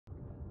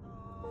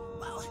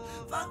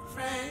Fuck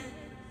friend,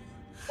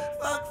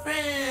 fuck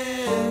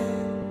friend,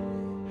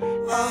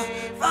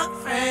 fuck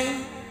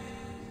friend.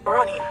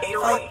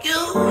 Fuck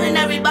you and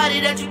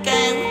everybody that you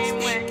came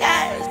with. Speak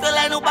cash, feel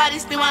like nobody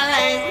speak my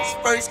language.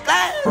 First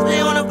class,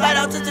 we wanna fly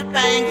out to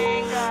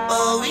Japan.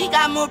 But we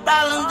got more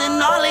problems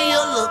than all of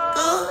you look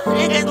good.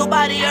 In case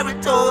nobody ever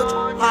told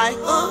you. My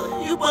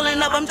hood, you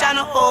pulling up, I'm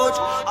tryna hold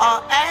you.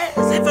 All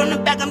ass, if from the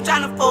back, I'm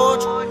tryna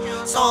fold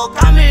you. So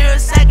come here a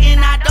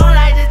second, I don't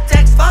like to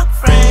text. Fuck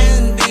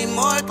friends, be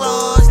more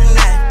close than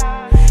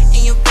that.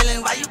 And you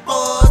feeling why you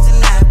close than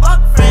that.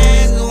 Fuck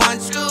friends who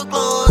want you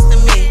close to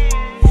me.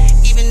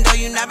 Even though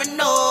you never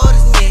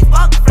notice me.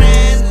 Fuck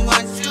friends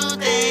once you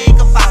think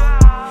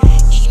about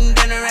eating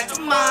dinner at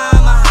your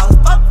mama house.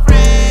 Fuck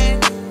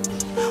friends,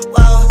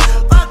 well,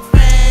 fuck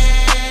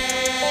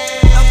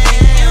friends. Okay,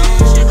 you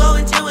should go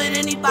and chill with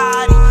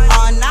anybody.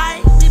 All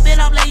night, we been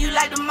up late, you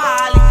like the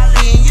Molly.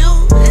 Me and you,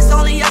 it's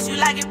only us, you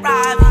like it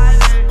private.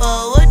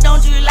 But what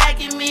don't you like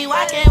in me?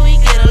 Why can't we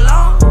get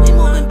along? We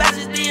moving back,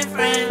 just being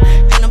friends.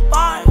 In the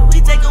park, we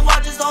taking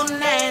walks,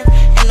 holding hands.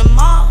 In the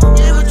mall,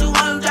 get what you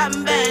want, I'm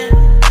dropping bands.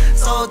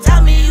 So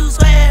tell me you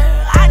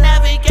swear I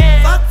never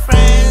cared. Fuck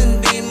friends,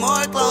 be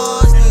more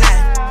close than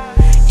that.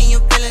 And you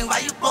feeling why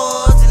you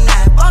close than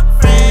that. Fuck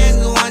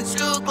friends who want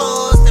you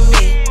close to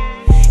me.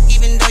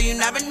 Even though you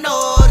never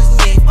notice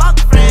me. Fuck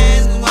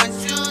friends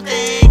once you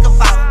think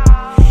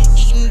about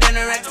eating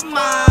dinner at your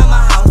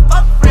mama house.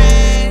 Fuck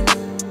friends,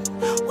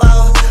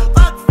 well,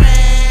 fuck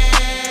friends.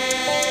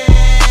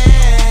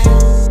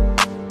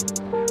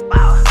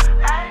 Wow,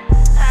 hey,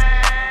 hey,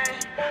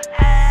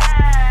 hey.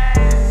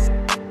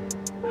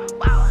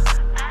 Wow,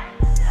 hey,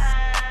 hey,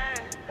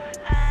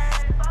 hey,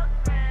 fuck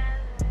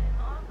friends.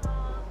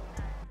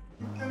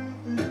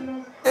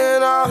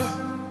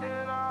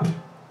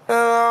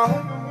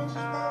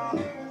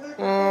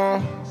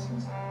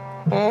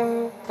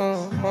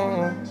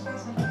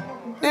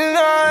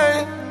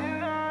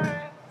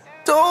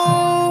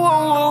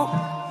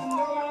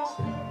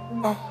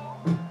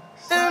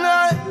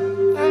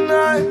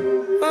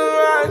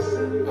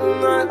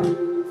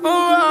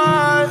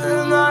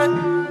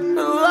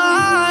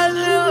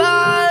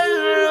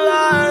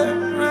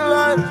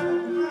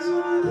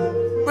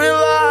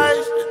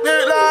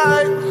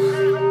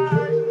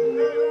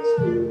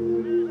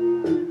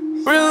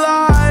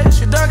 Realize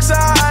your dark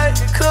side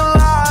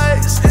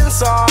collides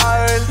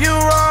inside. You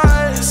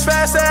run as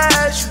fast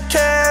as you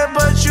can,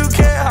 but you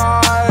can't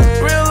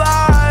hide.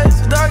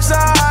 Realize the dark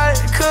side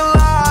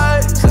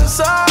collides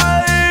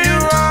inside. You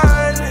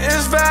run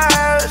as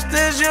fast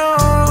as you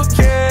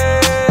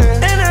can.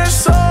 And it's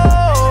so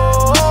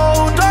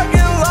dark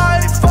and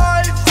light,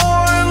 fight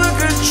for the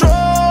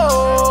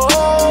control.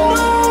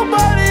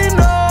 Nobody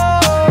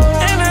knows.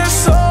 And it's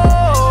so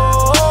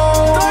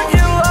dark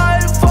and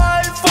light,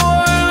 fight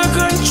for the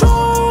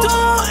control.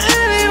 Don't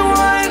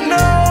anyone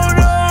know,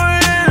 don't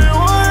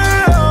anyone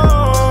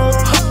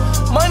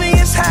know. Money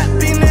is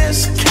happiness,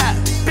 cap.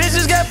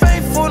 Bitches got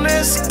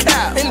faithfulness,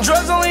 cap. And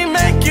drugs only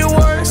make you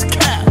worse,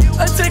 cap.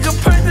 I take a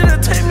perk that'll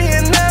take me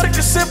a nap. Took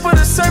a sip of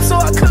the surf so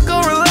I could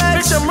go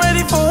relax. Bitch, I'm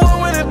ready for war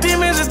when the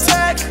demons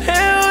attack.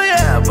 Hell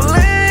yeah,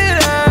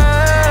 believe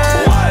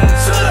that. One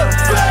to the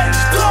face,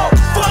 don't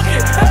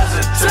fucking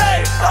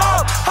hesitate.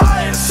 I'm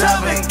high in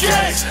 7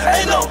 gates,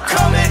 ain't no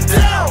coming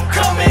down,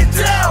 coming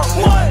down.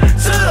 One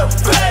to the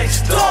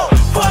face, don't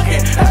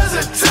fucking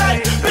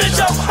hesitate. Bitch,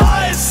 I'm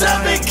high in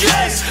 7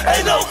 gates,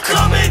 ain't no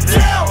coming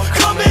down,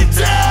 coming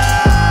down.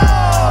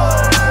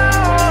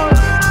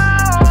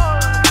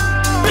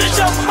 Bitch,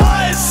 I'm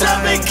high in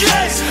 7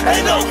 gates,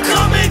 ain't no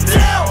coming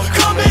down,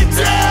 coming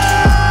down.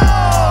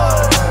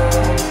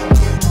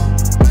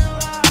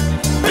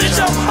 Bitch,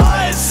 I'm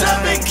high in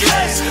 7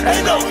 gates,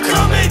 ain't no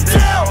coming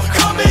down,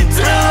 coming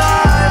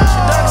down.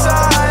 Your dark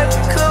side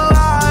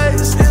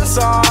collides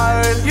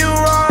inside. You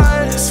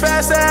run as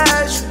fast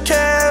as you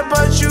can,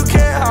 but you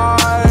can't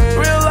hide.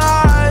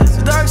 Realize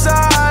the dark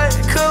side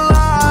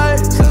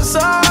collides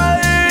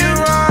inside. You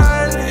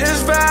run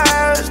as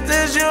fast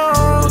as you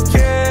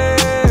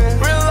can.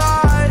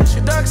 Realize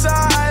your dark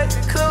side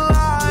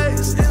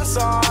collides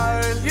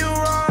inside. You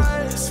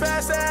run as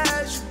fast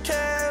as you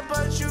can,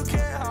 but you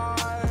can't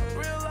hide.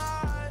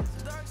 Realize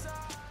the dark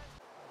side.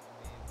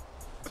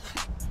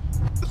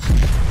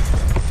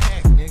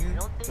 Heck, nigga.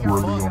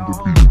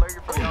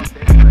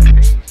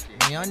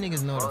 Man, y'all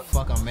niggas know the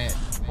fuck I'm at.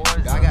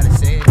 I gotta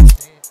say it.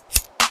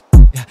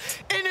 Yeah.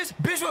 In this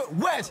bitch with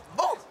West.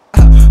 Oh.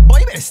 Boy,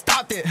 you better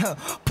stop that.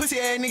 Pussy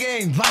ass nigga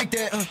ain't like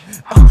that.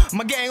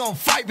 My gang gon'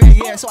 fight back,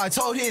 yeah. So I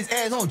told his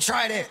ass don't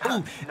try that.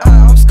 Ooh,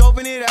 I'm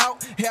scoping it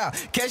out. Yeah,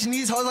 catching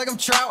these hoes like I'm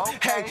Trout.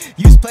 Hey,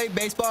 used to play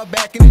baseball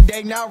back in the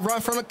day. Now I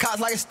run from the cops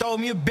like I stole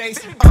me a base.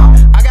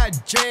 I I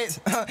got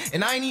dreads,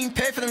 and I ain't even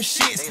pay for them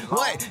shits.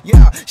 What?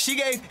 Yeah, she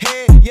gave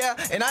head, yeah,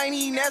 and I ain't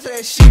even asked for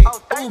that shit.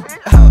 Ooh,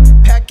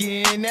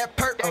 packing that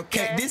perk,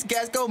 okay, this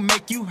gas gon'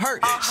 make you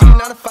hurt. She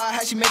not a fire,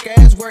 how she make her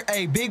ass work?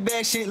 Ayy, big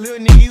bad shit, little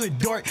nigga, you a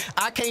dork.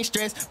 I can't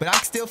stress, but I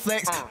can still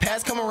flex.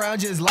 Pass come around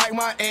just like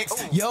my ex.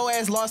 Yo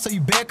ass lost, so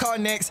you better call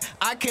next.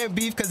 I can't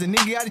beef, cause the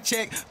nigga got a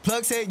check.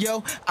 Plug said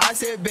yo, I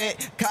said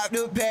bet. Cop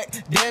the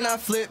pack, then I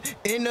flip.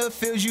 In the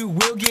fields, you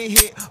will get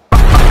hit.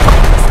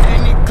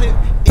 Standing clip,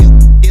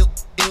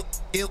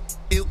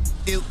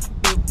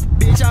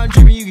 bitch, I'm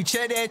drippin', you can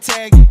check that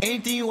tag.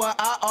 Anything you want,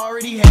 I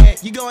already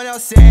had. You going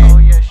outside? Oh,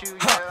 yeah, shoot,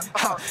 yeah.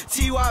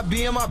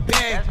 TYB in my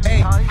bag. Hey,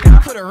 you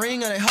put a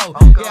ring on that hoe.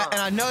 Yeah,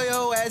 and I know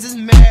your ass is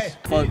mad.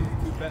 Fuck.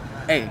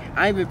 Hey,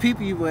 I ain't been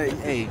peeping you, but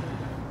hey,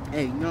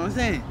 you know what I'm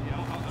saying?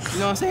 You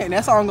know what I'm saying?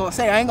 That's all I'm gonna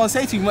say. I ain't gonna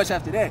say too much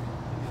after that.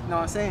 You know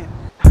what I'm saying?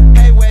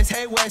 Hey West,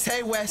 hey West,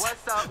 hey West.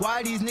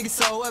 Why these niggas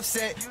so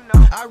upset? You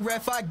know. I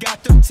ref, I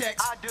got them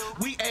texts.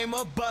 We aim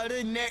up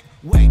butter neck.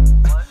 Wait,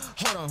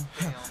 hold on.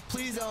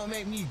 Please don't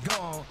make me go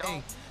on.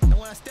 Hey, and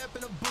when I step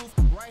in the booth,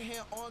 right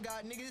hand on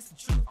God, nigga, it's the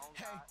truth.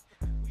 Hey.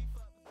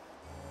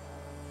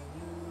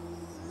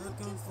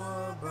 Looking for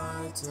a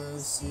brighter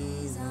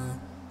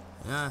season.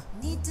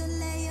 Need to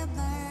lay your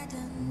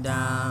burden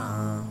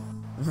Down.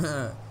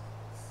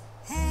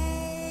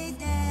 Hey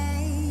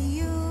there,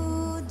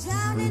 you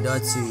drowning in a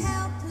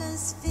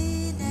helpless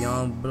feeling,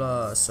 Young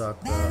blood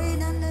sucker.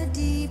 buried under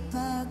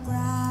deeper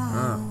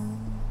ground.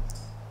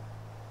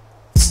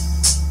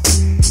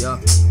 Yeah.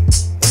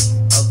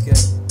 Okay.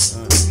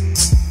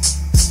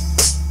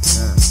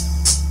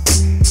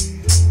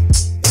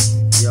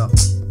 Yeah.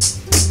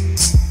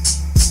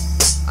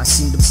 I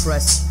seem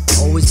depressed.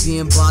 Always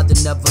being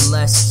bothered,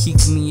 nevertheless.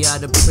 Keep me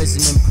out of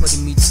prison and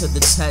putting me to the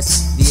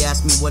test. They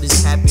ask me what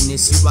is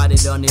happiness, you write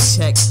it on the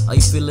check. Or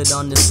you feel it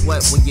on the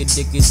sweat when your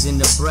dick is in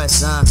the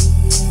breast, give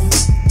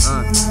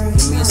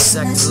me a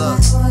second look.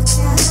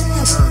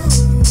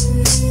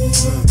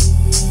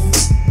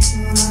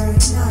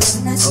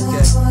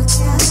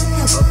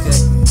 Okay.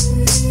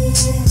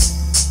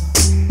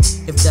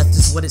 If death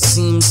is what it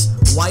seems,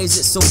 why is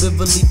it so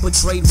vividly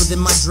portrayed within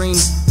my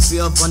dreams?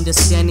 Fear of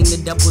understanding the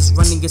devil's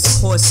running its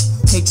course.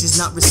 Hatred's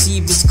not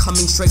received, it's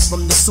coming straight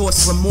from the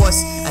source.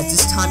 Remorse, as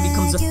this time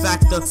becomes a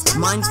factor.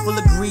 Minds full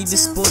of greed,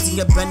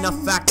 disposing of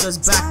benefactors.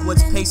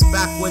 Backwards, pace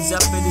backwards,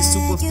 effort is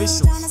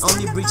superficial.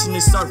 Only reaching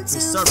the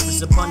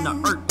surface upon the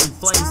earth. And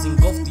flames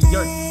engulf the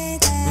earth.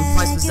 In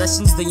prized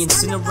possessions they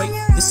incinerate.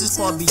 This is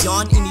far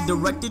beyond any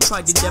director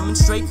tried to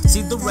demonstrate.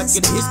 See the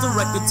record, here's the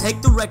record.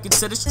 Take the record,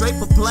 set it straight.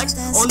 Perplexed,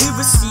 only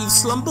receive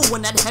slumber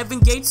when at heaven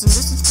gates. And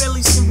this is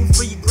fairly simple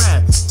for your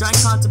grab. Try and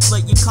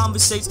contemplate, you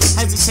conversate,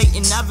 hesitate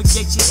and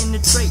navigate your inner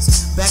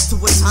traits. Back to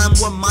a time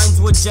where minds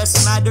would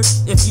just matter.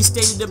 If you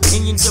stated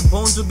opinions, your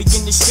bones would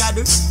begin to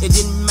shatter. It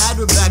didn't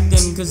matter back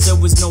then, cause there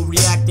was no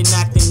reacting,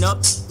 acting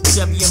up.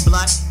 Chevy and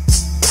black.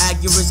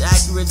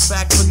 Accurate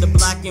fact for the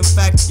black. In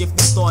fact, if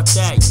you thought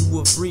that you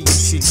were free, you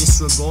should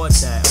disregard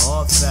that.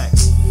 All fact.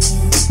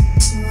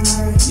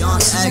 Young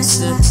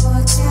Dexter,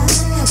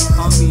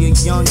 call me a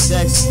young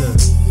Dexter.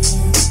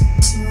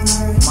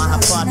 My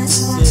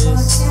hypothesis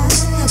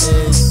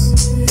is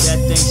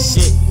that ain't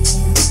shit.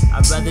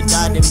 I'd rather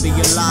die than be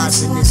alive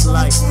in this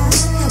life.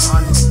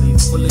 Honestly,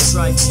 full of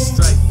strife and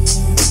strife.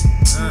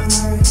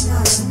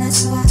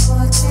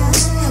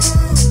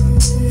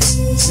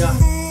 Yeah.